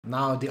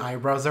Now the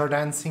eyebrows are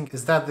dancing.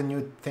 Is that the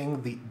new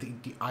thing?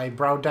 The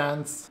eyebrow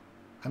dance?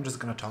 I'm just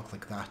gonna talk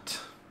like that.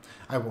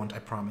 I won't, I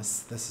promise.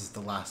 This is the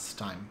last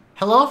time.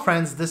 Hello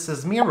friends, this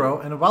is Miro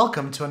and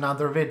welcome to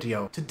another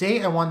video.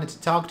 Today I wanted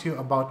to talk to you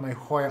about my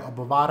Hoya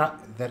obovata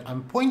that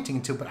I'm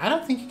pointing to, but I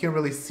don't think you can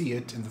really see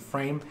it in the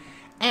frame.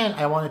 And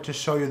I wanted to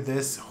show you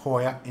this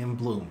Hoya in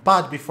bloom.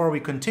 But before we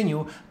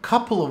continue,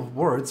 couple of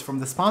words from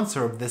the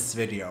sponsor of this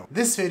video.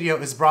 This video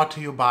is brought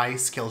to you by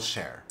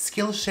Skillshare.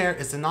 Skillshare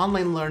is an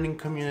online learning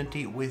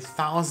community with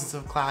thousands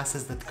of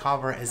classes that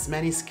cover as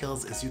many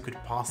skills as you could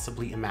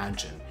possibly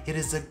imagine. It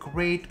is a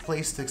great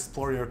place to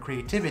explore your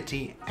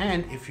creativity,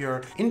 and if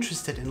you're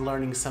interested in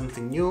learning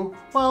something new,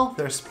 well,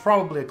 there's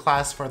probably a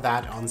class for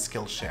that on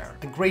Skillshare.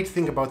 The great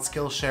thing about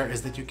Skillshare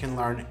is that you can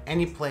learn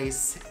any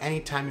place,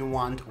 anytime you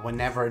want,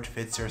 whenever it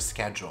fits your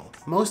schedule.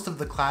 Most of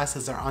the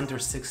classes are under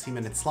 60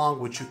 minutes long,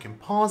 which you can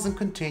pause and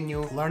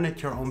continue, learn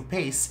at your own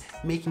pace,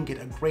 making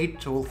it a great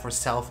tool for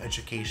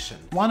self-education.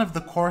 One of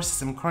the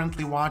courses I'm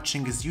currently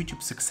watching is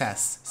YouTube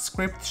Success,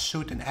 script,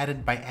 shoot, and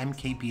edit by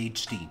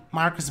MKBHD.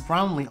 Marcus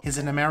Brownlee is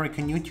an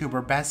American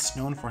YouTuber best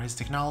known for his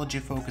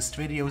technology-focused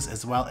videos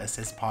as well as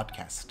his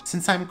podcast.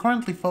 Since I'm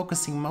currently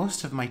focusing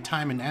most of my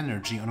time and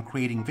energy on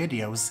creating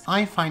videos,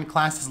 I find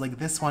classes like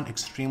this one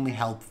extremely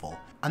helpful.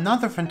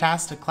 Another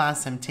fantastic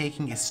class I'm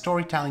taking is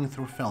Storytelling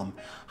Through Film,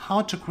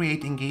 How to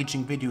Create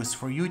Engaging Videos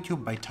for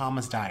YouTube by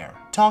Thomas Dyer.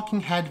 Talking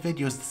head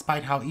videos,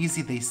 despite how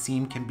easy they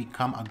seem, can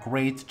become a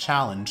great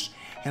challenge,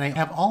 and I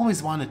have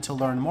always wanted to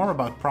learn more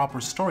about proper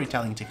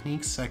storytelling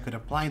techniques so I could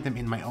apply them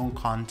in my own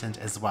content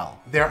as well.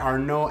 There are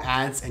no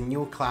ads and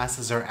new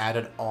classes are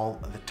added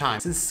all the time.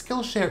 Since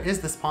Skillshare is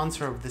the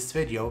sponsor of this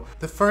video,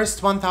 the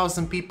first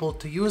 1,000 people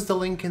to use the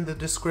link in the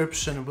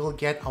description will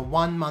get a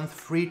 1-month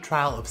free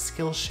trial of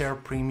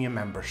Skillshare Premium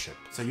membership,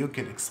 so you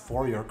can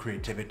explore your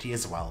creativity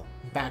as well.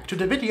 Back to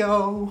the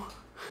video!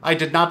 I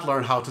did not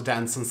learn how to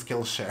dance on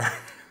Skillshare.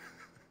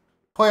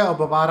 Hoya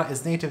obovata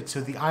is native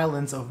to the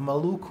islands of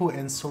Maluku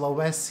and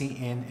Sulawesi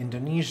in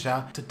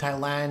Indonesia, to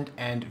Thailand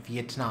and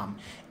Vietnam.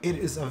 It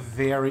is a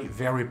very,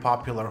 very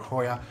popular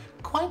Hoya,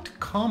 quite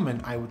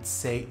common, I would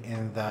say,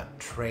 in the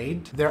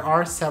trade. There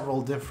are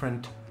several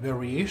different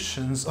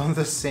variations on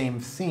the same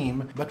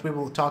theme, but we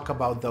will talk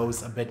about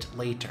those a bit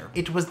later.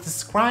 It was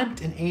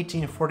described in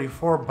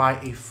 1844 by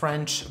a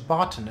French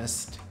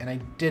botanist, and I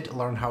did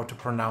learn how to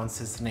pronounce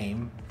his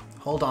name.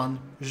 Hold on.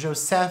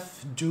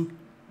 Joseph Duc.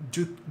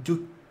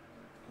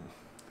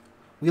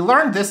 We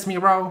learned this,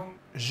 Miro.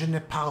 Je ne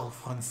parle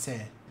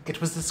français. It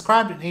was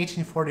described in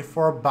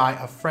 1844 by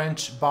a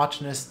French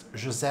botanist,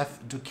 Joseph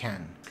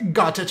Ducan.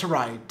 Got it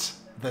right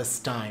this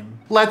time.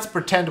 Let's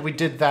pretend we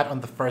did that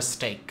on the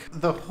first take.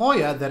 The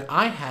Hoya that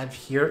I have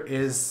here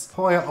is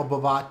Hoya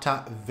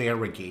obovata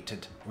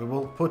variegated. We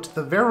will put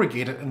the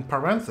variegated in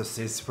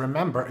parentheses.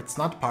 Remember, it's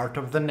not part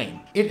of the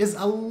name. It is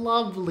a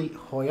lovely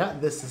Hoya.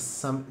 This is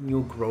some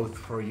new growth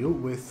for you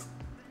with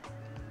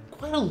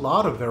quite a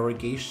lot of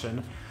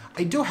variegation.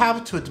 I do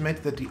have to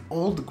admit that the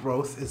old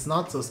growth is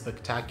not so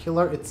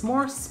spectacular. It's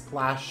more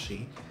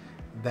splashy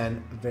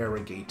than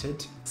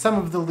variegated. Some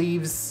of the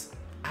leaves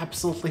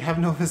absolutely have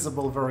no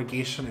visible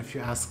variegation if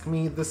you ask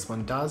me. This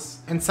one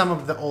does. And some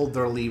of the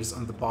older leaves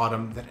on the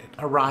bottom that it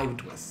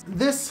arrived with.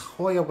 This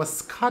Hoya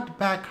was cut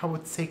back, I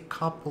would say, a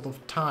couple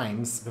of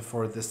times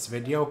before this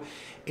video.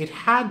 It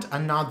had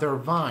another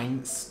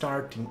vine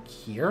starting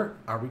here.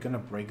 Are we gonna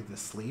break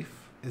this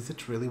leaf? Is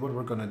it really what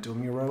we're gonna do,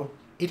 Miro?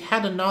 It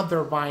had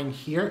another vine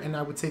here, and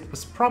I would say it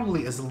was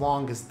probably as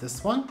long as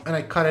this one. And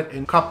I cut it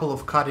in a couple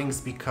of cuttings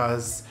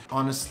because,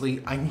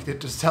 honestly, I needed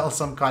to sell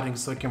some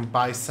cuttings so I can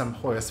buy some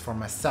Hoyas for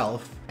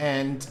myself.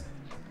 And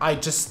I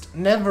just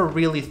never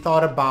really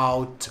thought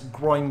about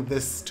growing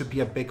this to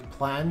be a big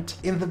plant.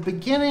 In the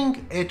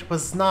beginning, it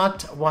was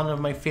not one of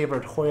my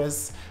favorite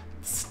Hoyas.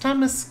 The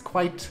stem is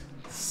quite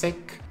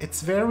thick.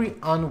 It's very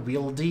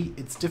unwieldy.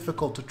 It's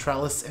difficult to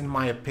trellis in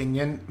my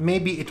opinion.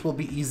 Maybe it will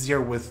be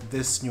easier with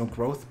this new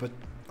growth, but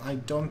I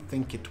don't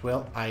think it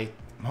will. I'm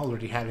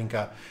already having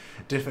a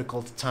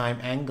difficult time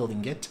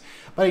angling it.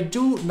 But I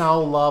do now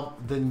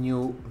love the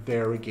new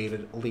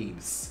variegated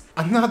leaves.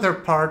 Another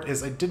part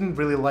is I didn't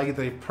really like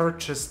that I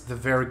purchased the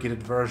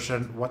variegated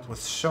version. What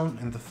was shown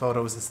in the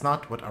photos is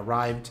not what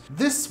arrived.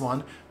 This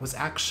one was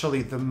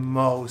actually the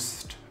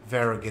most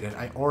variegated.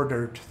 I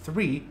ordered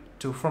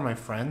 2 for my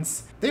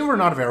friends. They were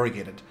not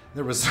variegated.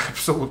 There was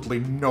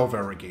absolutely no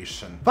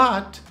variegation.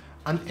 But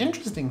an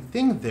interesting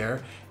thing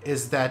there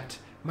is that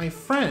my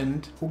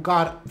friend who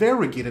got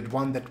variegated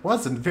one that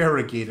wasn't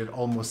variegated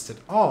almost at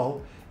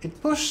all,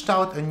 it pushed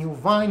out a new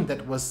vine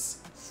that was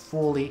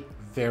fully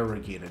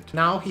variegated.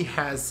 Now he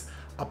has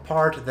a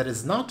part that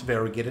is not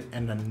variegated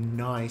and a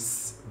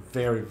nice,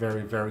 very,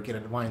 very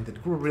variegated vine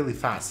that grew really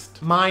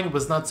fast. Mine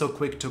was not so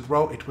quick to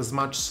grow. It was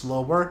much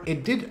slower.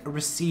 It did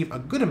receive a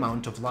good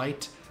amount of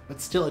light, but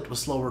still it was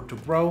slower to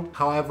grow.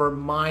 However,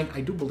 mine,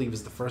 I do believe,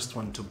 is the first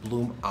one to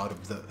bloom out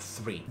of the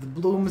 3. The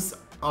blooms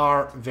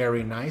are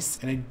very nice,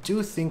 and I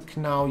do think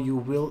now you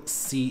will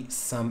see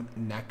some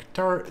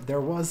nectar. There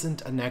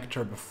wasn't a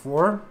nectar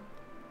before,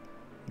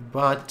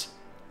 but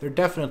There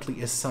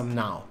definitely is some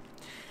now.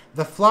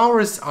 The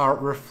flowers are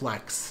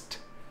reflexed.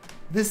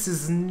 This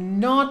is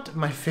not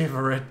my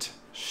favorite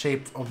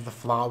shape of the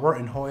flower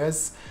in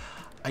Hoyas.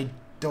 I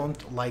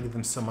don't like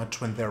them so much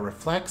when they're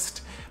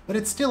reflexed, but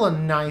it's still a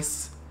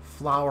nice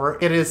flower.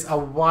 It is a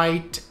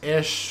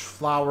white-ish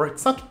flower.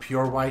 It's not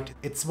pure white.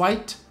 It's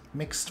white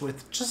mixed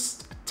with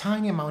just a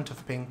tiny amount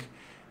of pink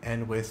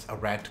and with a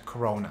red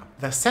corona.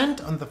 The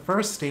scent on the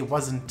first day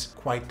wasn't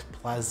quite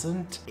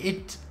pleasant.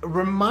 It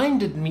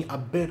reminded me a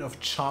bit of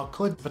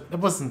chocolate, but it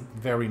wasn't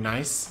very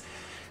nice.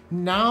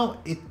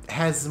 Now it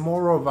has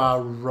more of a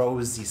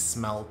rosy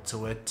smell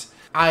to it.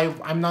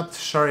 I'm not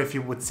sure if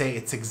you would say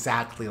it's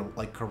exactly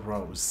like a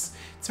rose.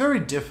 It's very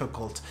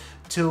difficult.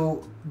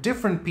 To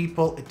different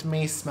people, it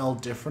may smell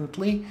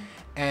differently,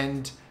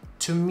 and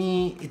to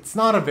me, it's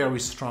not a very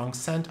strong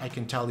scent, I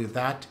can tell you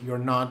that. You're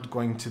not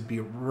going to be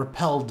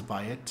repelled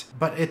by it,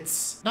 but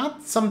it's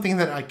not something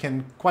that I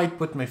can quite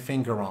put my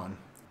finger on.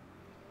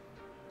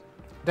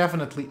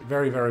 Definitely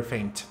very, very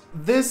faint.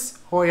 This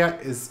Hoya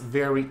is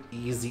very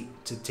easy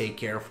to take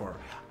care for.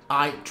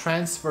 I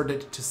transferred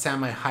it to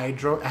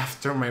semi-hydro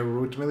after my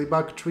root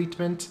mealybug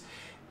treatment,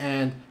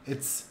 and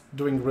it's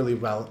doing really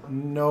well.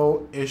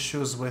 No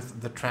issues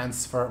with the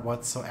transfer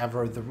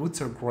whatsoever. The roots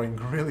are growing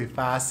really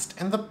fast,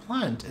 and the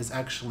plant is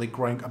actually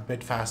growing a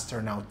bit faster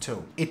now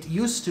too. It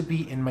used to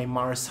be in my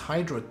Mars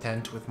Hydro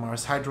tent with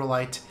Mars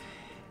Hydrolite,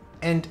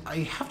 and I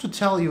have to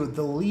tell you,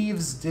 the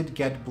leaves did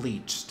get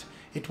bleached.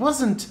 It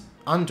wasn't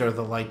under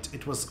the light,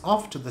 it was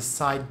off to the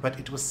side, but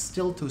it was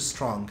still too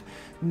strong.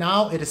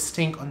 Now it is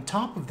staying on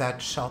top of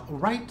that shelf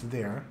right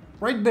there.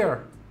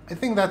 I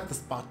think that's the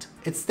spot.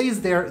 It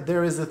stays there.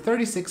 There is a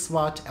 36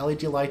 watt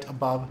LED light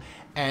above,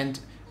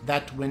 and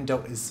that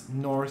window is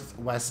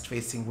northwest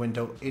facing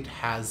window. It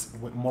has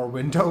more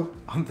window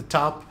on the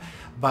top,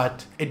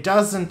 but it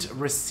doesn't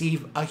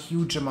receive a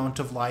huge amount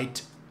of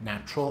light.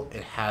 Natural,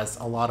 it has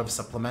a lot of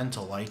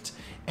supplemental light,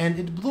 and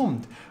it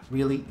bloomed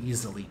really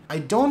easily. I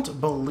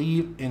don't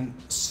believe in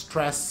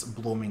stress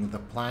blooming the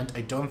plant.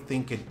 I don't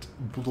think it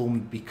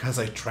bloomed because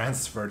I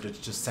transferred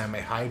it to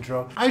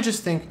semi-hydro. I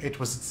just think it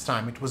was its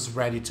time. It was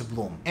ready to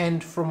bloom.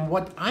 And from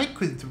what I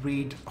could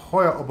read,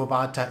 Hoya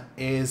obovata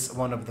is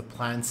one of the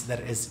plants that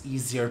is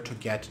easier to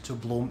get to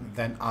bloom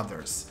than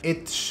others.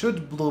 It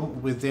should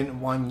bloom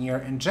within 1 year,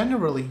 and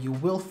generally you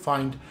will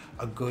find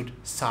a good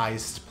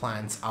sized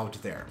plants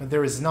out there.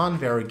 There is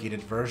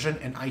non-variegated version,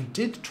 and I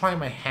did try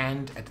my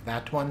hand at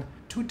that one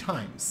 2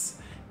 times,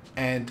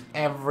 and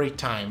every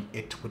time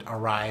it would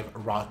arrive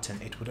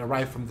rotten. It would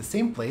arrive from the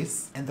same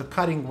place, and the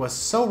cutting was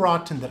so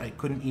rotten that I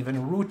couldn't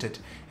even root it,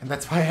 and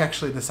that's why I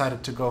actually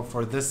decided to go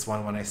for this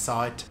one when I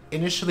saw it.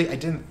 Initially, I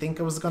didn't think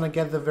I was gonna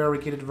get the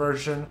variegated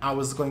version. I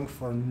was going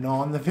for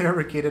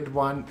non-variegated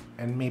one,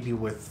 and maybe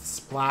with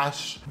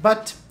splash,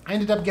 but I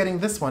ended up getting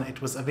this one.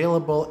 It was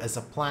available as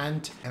a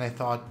plant, and I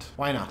thought,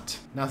 why not?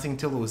 Nothing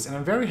to lose, and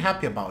I'm very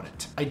happy about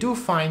it. I do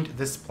find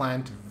this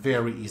plant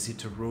very easy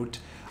to root.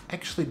 I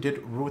actually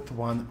did root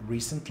one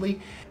recently.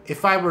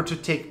 If I were to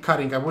take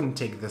cutting, I wouldn't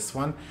take this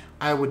one.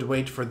 I would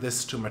wait for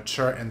this to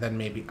mature, and then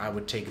maybe I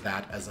would take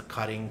that as a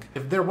cutting.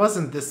 If there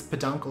wasn't this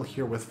peduncle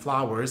here with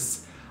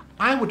flowers,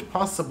 I would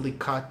possibly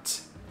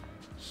cut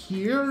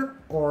here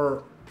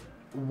or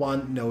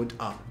one node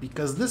up,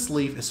 because this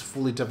leaf is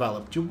fully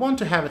developed. You want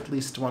to have at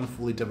least one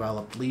fully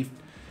developed leaf,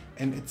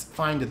 and it's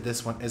fine that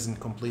this one isn't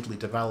completely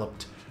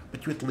developed,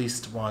 but you at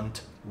least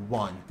want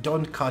one.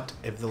 Don't cut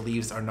if the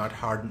leaves are not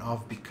hard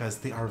enough, because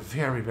they are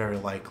very, very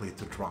likely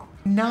to drop.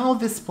 Now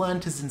this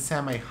plant is in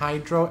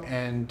semi-hydro,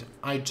 and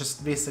I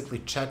just basically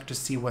check to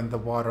see when the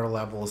water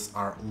levels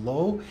are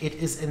low. It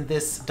is in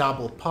this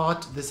double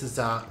pot. This is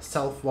a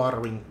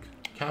self-watering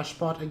cash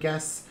pot, I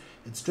guess.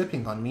 It's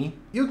dripping on me.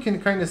 You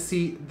can kind of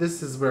see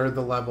this is where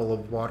the level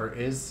of water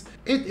is.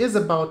 It is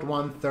about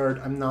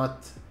 1/3. I'm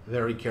not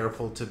very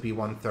careful to be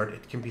 1/3.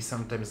 It can be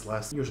sometimes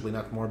less, usually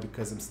not more,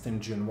 because I'm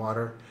stingy in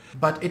water.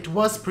 But it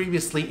was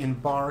previously in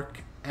bark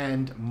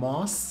and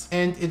moss,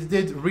 and it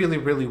did really,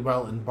 really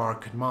well in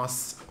bark and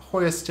moss.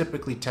 Hoyas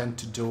typically tend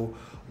to do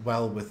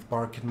well with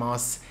bark and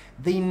moss.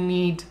 They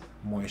need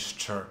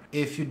moisture.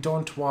 If you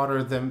don't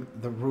water them,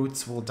 the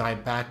roots will die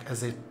back,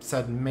 as I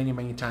said many,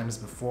 many times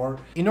before.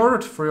 In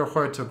order for your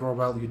Hoya to grow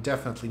well, you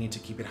definitely need to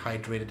keep it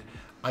hydrated.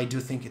 I do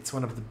think it's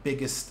one of the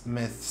biggest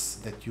myths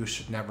that you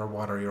should never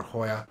water your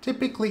Hoya.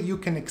 Typically, you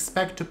can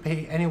expect to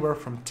pay anywhere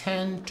from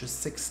 10 to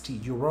 60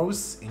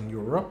 euros in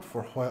Europe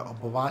for Hoya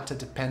obovata,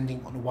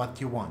 depending on what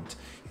you want.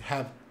 You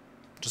have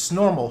just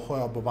normal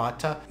Hoya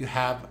obovata, you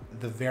have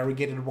the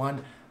variegated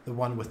one, the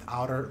one with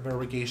outer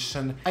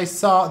variegation. I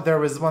saw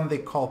there is one they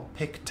call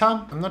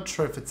Picta. I'm not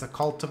sure if it's a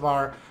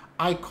cultivar.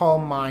 I call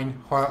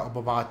mine Hoya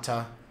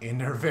obovata.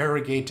 Inner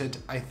variegated.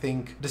 I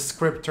think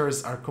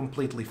descriptors are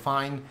completely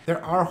fine.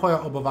 There are Hoya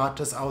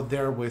obovatas out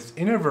there with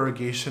inner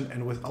variegation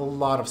and with a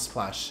lot of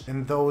splash,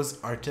 and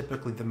those are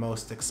typically the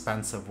most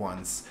expensive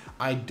ones.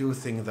 I do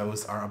think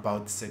those are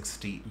about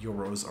 60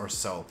 euros or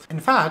so. In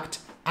fact,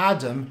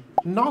 Adam,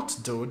 not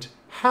Dude,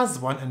 has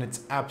one, and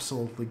it's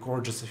absolutely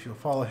gorgeous if you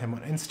follow him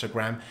on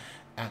Instagram.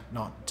 at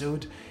Not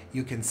Dude,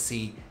 you can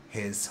see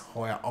his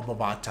Hoya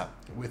obovata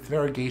with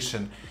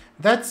variegation.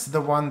 That's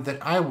the one that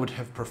I would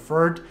have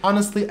preferred.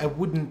 Honestly, I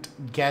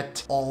wouldn't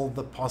get all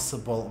the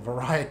possible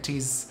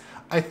varieties.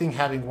 I think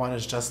having one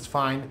is just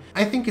fine.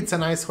 I think it's a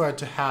nice Hoya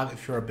to have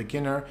if you're a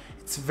beginner.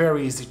 It's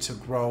very easy to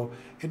grow.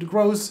 It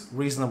grows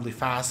reasonably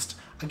fast.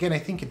 Again, I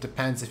think it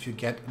depends if you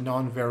get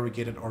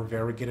non-variegated or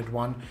variegated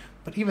one,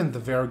 but even the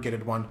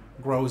variegated one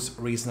grows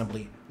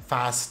reasonably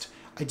fast.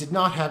 I did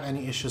not have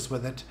any issues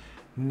with it.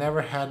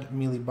 Never had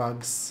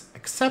mealybugs,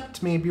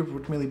 except maybe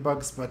root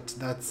mealybugs, but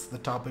that's the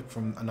topic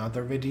from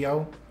another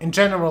video. In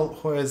general,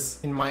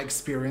 Hoyas, in my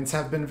experience,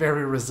 have been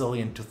very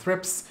resilient to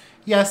thrips.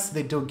 Yes,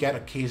 they do get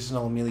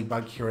occasional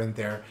mealybug here and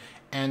there,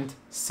 and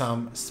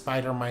some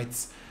spider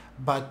mites,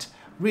 but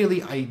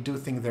really, I do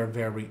think they're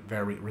very,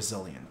 very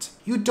resilient.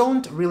 You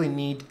don't really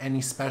need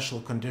any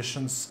special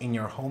conditions in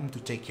your home to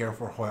take care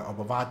for Hoya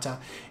obovata.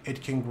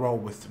 It can grow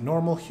with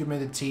normal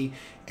humidity,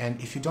 and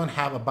if you don't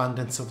have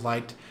abundance of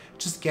light,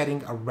 just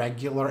getting a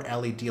regular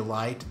LED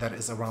light that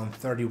is around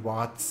 30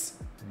 watts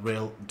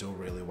will do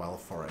really well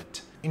for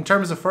it. In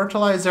terms of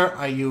fertilizer,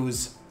 I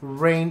use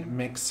rain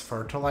mix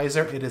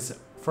fertilizer. It is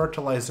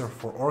fertilizer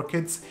for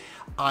orchids.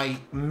 I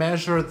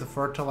measure the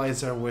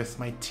fertilizer with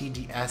my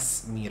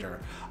TDS meter.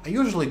 I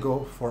usually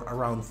go for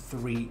around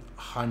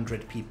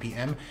 300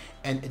 ppm,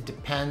 and it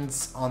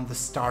depends on the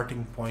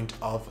starting point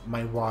of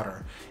my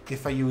water.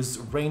 If I use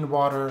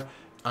rainwater,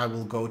 I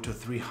will go to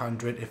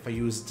 300. If I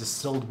use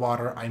distilled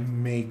water, I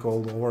may go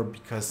lower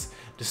because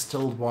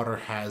distilled water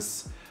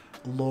has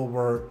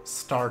lower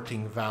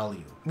starting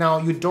value. Now,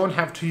 you don't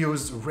have to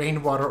use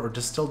rainwater or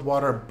distilled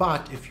water,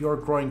 but if you're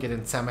growing it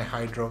in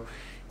semi-hydro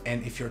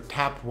and if your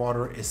tap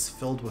water is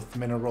filled with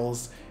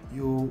minerals,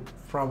 you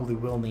probably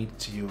will need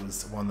to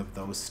use one of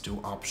those two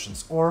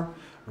options, or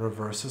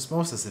reverse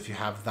osmosis if you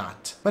have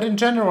that. But in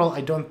general,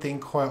 I don't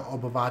think Hoya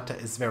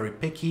obovata is very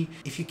picky.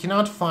 If you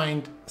cannot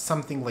find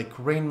something like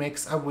rain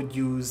mix, I would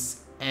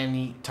use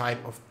any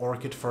type of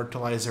orchid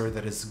fertilizer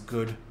that is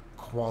good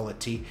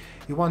quality.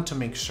 You want to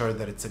make sure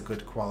that it's a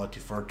good quality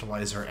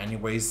fertilizer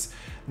anyways,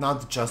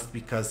 not just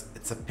because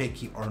it's a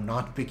picky or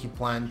not picky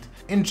plant.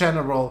 In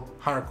general,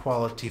 higher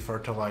quality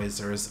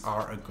fertilizers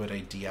are a good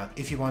idea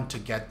if you want to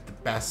get the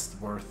best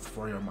worth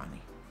for your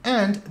money.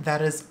 And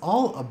that is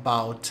all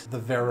about the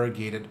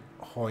variegated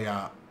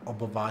Hoya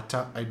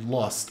obovata. I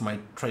lost my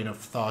train of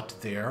thought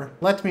there.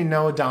 Let me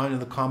know down in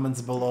the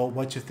comments below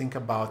what you think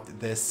about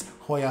this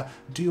Hoya.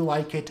 Do you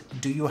like it?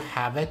 Do you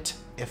have it?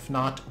 If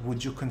not,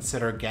 would you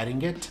consider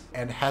getting it?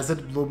 And has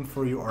it bloomed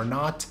for you or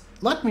not?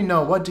 Let me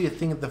know, what do you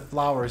think the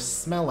flowers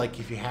smell like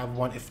if you have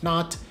one? If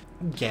not,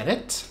 get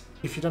it.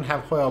 If you don't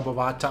have Hoya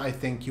obovata, I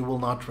think you will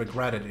not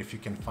regret it if you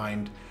can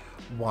find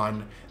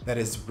one that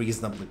is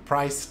reasonably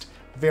priced.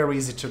 Very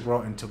easy to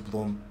grow and to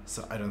bloom,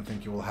 so I don't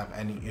think you will have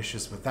any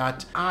issues with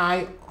that.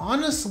 I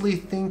honestly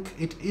think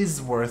it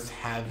is worth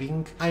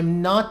having.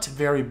 I'm not a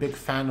very big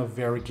fan of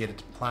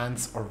variegated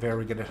plants or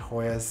variegated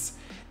Hoyas,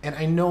 and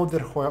I know that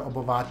Hoya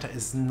obovata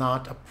is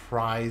not a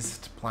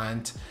prized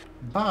plant,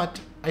 but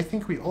I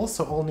think we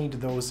also all need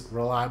those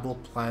reliable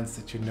plants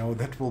that you know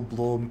that will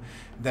bloom,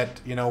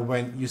 that, you know,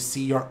 when you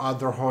see your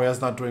other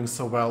Hoyas not doing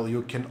so well,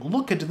 you can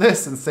look at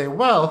this and say,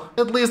 well,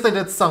 at least I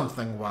did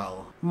something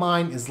well.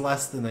 Mine is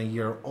less than a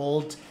year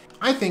old.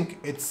 I think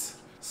it's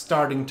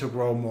starting to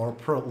grow more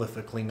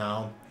prolifically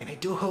now. And I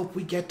do hope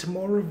we get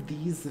more of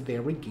these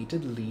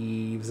variegated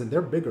leaves, and they're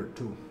bigger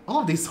too.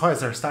 All of these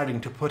Hoyas are starting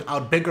to put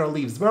out bigger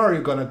leaves. Where are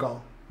you gonna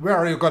go? Where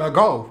are you gonna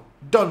go?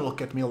 Don't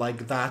look at me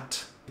like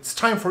that. It's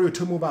time for you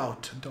to move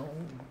out.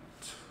 Don't.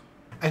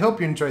 I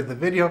hope you enjoyed the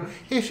video.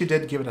 If you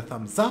did, give it a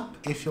thumbs up.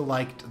 If you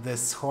liked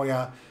this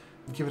Hoya,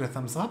 give it a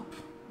thumbs up.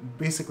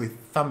 Basically,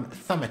 thumb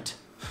it.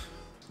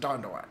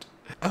 Don't do it.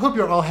 I hope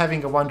you're all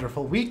having a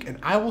wonderful week, and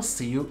I will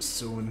see you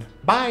soon.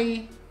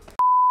 Bye!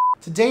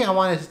 Today I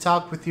wanted to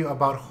talk with you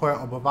about Hoya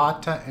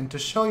obovata and to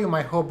show you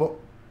my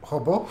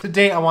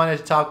Today I wanted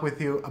to talk with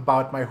you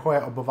about my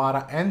Hoya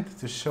obovata and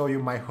to show you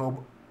my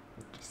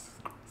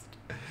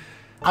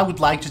I would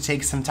like to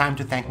take some time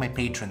to thank my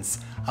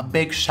patrons. A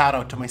big shout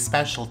out to my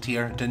special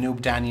tier,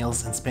 Danube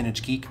Daniels and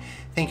Spinach Geek.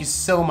 Thank you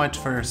so much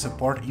for your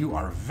support, you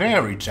are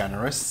very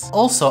generous.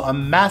 Also, a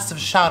massive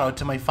shout out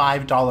to my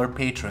 $5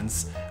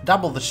 patrons.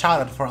 Double the shout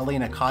out for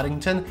Elena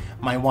Coddington,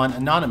 my one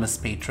anonymous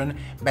patron,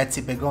 Betsy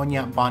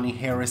Begonia, Bonnie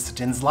Harris,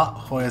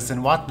 Dinsla, Hoyas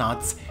and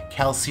Whatnots,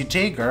 Kelsey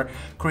Jager,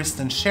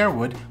 Kristen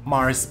Sherwood,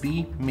 Mars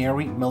B,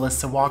 Mary,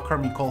 Melissa Walker,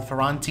 Nicole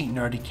Ferranti,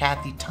 Nerdy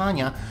Kathy,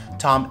 Tanya,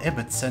 Tom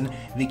Ibbotson,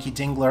 Vicky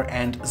Dingler,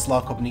 and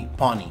Zlokobny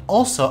Pony.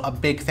 Also, a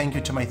big thank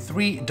you to my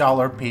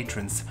 $3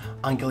 patrons,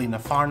 Angelina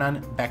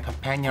Farnan, Becca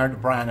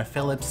Panyard, Brianna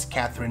Phillips,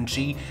 Catherine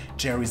G,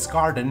 Jerry's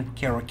Garden,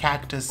 Kara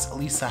Cactus,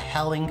 Lisa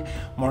Helling,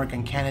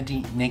 Morgan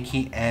Kennedy,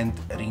 Nikki, and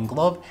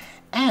Ringlov.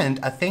 And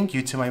a thank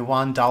you to my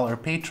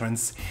 $1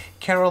 patrons,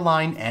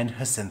 Caroline and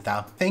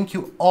Jacinta. Thank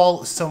you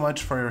all so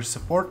much for your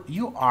support.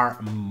 You are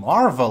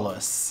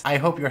marvelous. I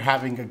hope you're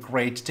having a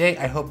great day.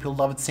 I hope you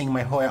loved seeing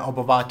my Hoya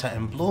obovata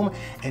in bloom.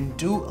 And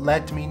do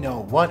let me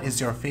know, what is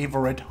your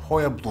favorite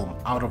Hoya bloom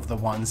out of the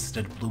ones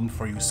that bloomed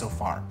for you so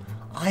far?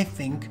 I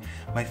think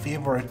my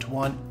favorite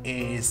one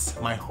is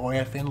my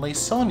Hoya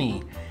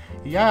finlaysoni.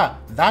 Yeah,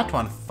 that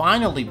one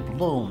finally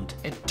bloomed.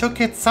 It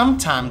took it some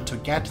time to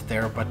get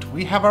there, but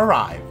we have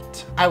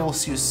arrived. I will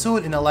see you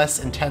soon in a less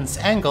intense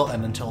angle,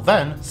 and until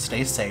then,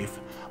 stay safe.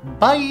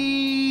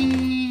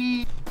 Bye!